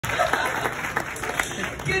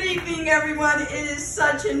evening, everyone. It is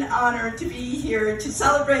such an honor to be here to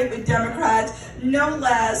celebrate with Democrats, no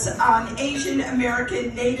less, on Asian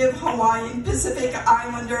American, Native, Hawaiian, Pacific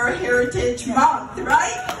Islander Heritage Month,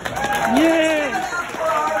 right? Yeah. Let's give it up for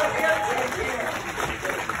our heritage here.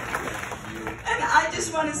 And I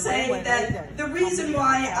just want to say that the reason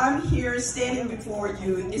why I'm here standing before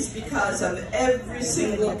you is because of every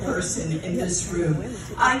single person in this room.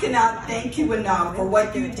 I cannot thank you enough for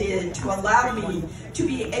what you did to allow me to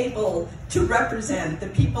be able to represent the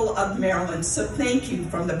people of Maryland. So thank you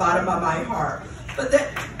from the bottom of my heart. But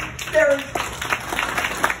there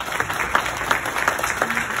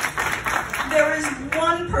is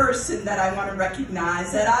one person that I want to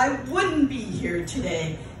recognize that I wouldn't be here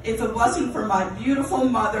today if it wasn't for my beautiful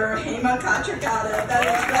mother, Hema Kachagata, that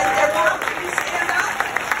is right there. Mom, can you stand up?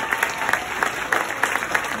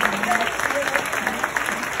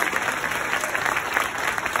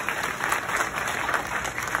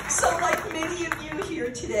 So like many of you here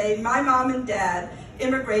today, my mom and dad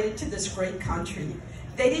immigrated to this great country.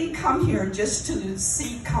 They didn't come here just to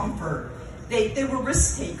seek comfort. They were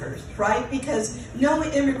risk takers, right? Because no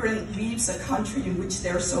immigrant leaves a country in which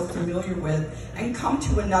they're so familiar with and come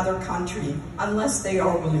to another country unless they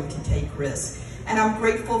are willing to take risks. And I'm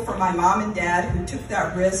grateful for my mom and dad who took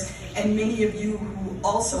that risk, and many of you who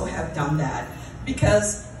also have done that.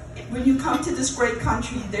 Because when you come to this great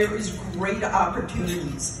country, there is great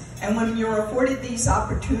opportunities. And when you're afforded these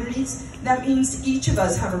opportunities, that means each of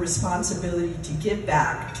us have a responsibility to give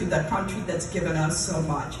back to the country that's given us so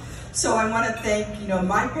much. So I want to thank,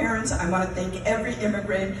 my parents. I want to thank every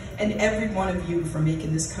immigrant and every one of you for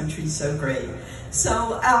making this country so great.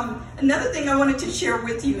 So another thing I wanted to share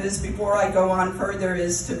with you is, before I go on further,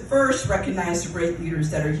 is to first recognize the great leaders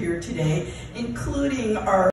that are here today, including our